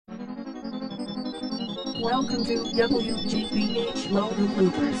Welcome to WGBH Logan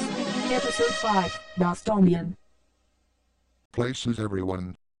Bloopers, Episode 5, Bostonian. Places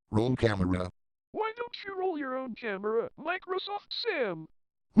everyone. Roll camera. Why don't you roll your own camera, Microsoft Sam?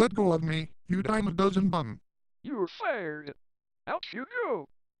 Let go of me, you dime a dozen bum. You're fired. Out you go.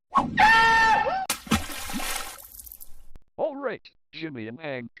 All right, Jimmy and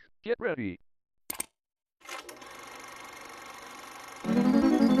Hank, get ready.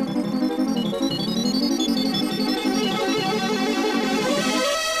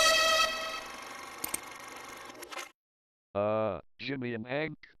 Jimmy and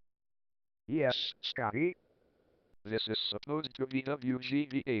Hank? Yes, Scotty. This is supposed to be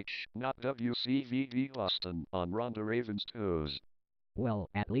WGBH, not WCVB Boston, on Rhonda Raven's toes. Well,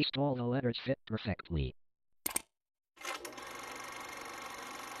 at least all the letters fit perfectly.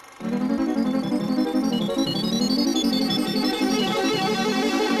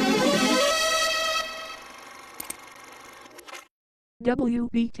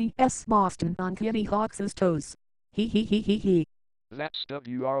 WBTS Boston on Kitty Hawk's toes. He he he he he. That's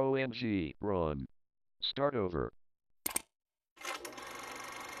WRONG, Ron. Start over.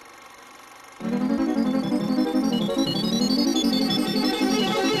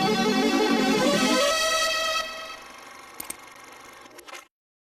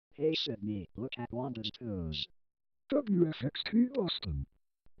 Hey Sydney, look at Wanda's toes. WFXT Boston.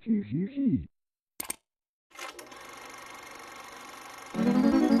 He he he.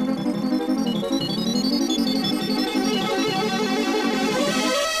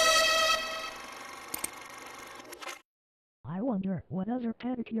 I wonder what other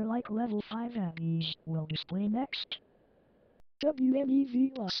pedicure like level 5 abbeys will display next.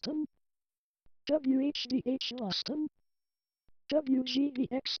 WMEV Boston, WHDH Boston,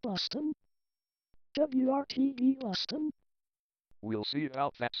 WGBH Boston, WRTV Boston. We'll see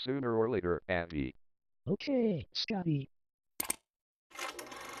about that sooner or later, Abby. Okay, Scotty.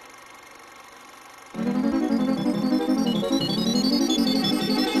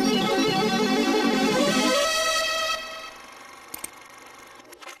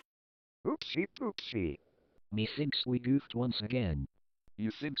 Oopsie poopsie. Methinks we goofed once again.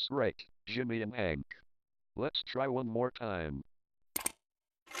 You think's right, Jimmy and Hank. Let's try one more time.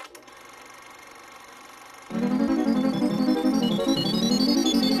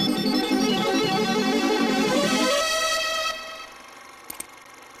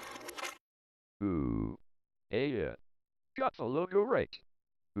 Ooh. Yeah. Got the logo right.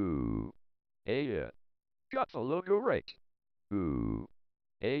 Ooh. Yeah. Got the logo right. Ooh.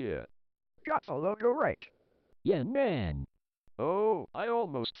 Yeah. Got the logo right. Yeah, man. Oh, I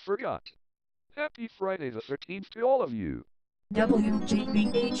almost forgot. Happy Friday the 13th to all of you.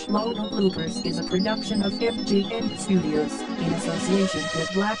 WGBH Logan Bloopers is a production of MGN Studios in association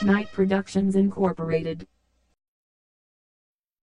with Black Knight Productions Incorporated.